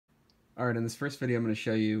Alright, in this first video I'm going to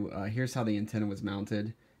show you, here's how the antenna was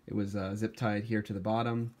mounted. It was zip tied here to the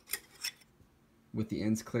bottom with the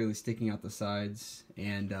ends clearly sticking out the sides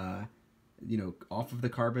and off of the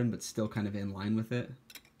carbon but still kind of in line with it.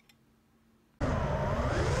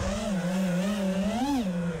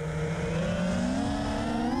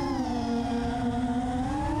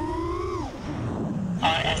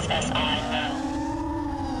 RSSI low.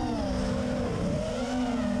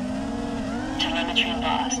 Telemetry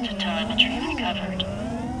lost. Telemetry recovered.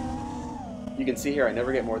 You can see here I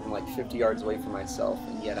never get more than like 50 yards away from myself,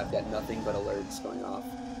 and yet I've got nothing but alerts going off.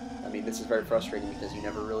 I mean, this is very frustrating because you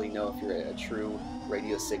never really know if you're at a true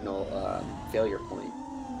radio signal failure point.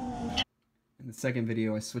 In the second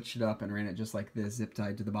video I switched it up and ran it just like this, zip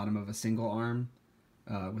tied to the bottom of a single arm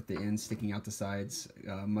with the ends sticking out the sides,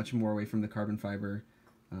 much more away from the carbon fiber.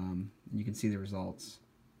 You can see the results.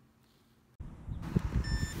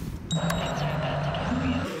 Things are about to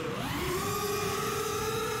get real.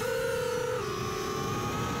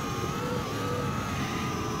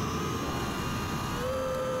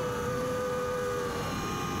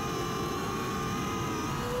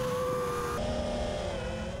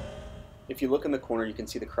 If you look in the corner, you can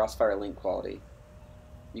see the Crossfire link quality.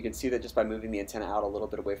 You can see that just by moving the antenna out a little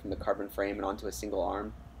bit away from the carbon frame and onto a single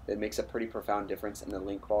arm, it makes a pretty profound difference in the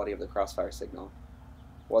link quality of the Crossfire signal.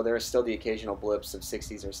 While there is still the occasional blips of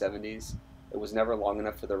 60s or 70s, it was never long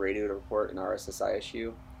enough for the radio to report an RSSI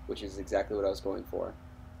issue, which is exactly what I was going for.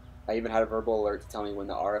 I even had a verbal alert to tell me when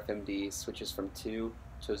the RFMD switches from 2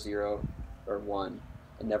 to 0 or 1,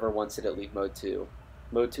 and never once did it leave mode 2.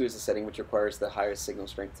 Mode 2 is the setting which requires the highest signal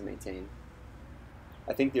strength to maintain.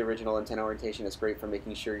 I think the original antenna orientation is great for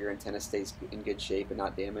making sure your antenna stays in good shape and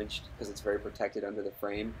not damaged, because it's very protected under the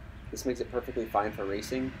frame. This makes it perfectly fine for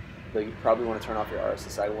racing, though you probably want to turn off your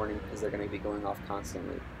RSSI warning because they're going to be going off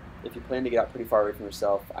constantly. If you plan to get out pretty far away from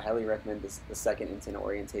yourself, I highly recommend the second antenna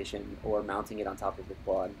orientation or mounting it on top of your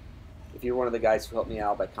quad. If you're one of the guys who helped me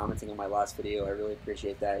out by commenting on my last video, I really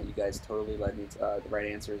appreciate that. You guys totally led me to the right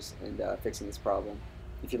answers and fixing this problem.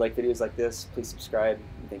 If you like videos like this, please subscribe,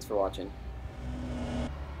 and thanks for watching.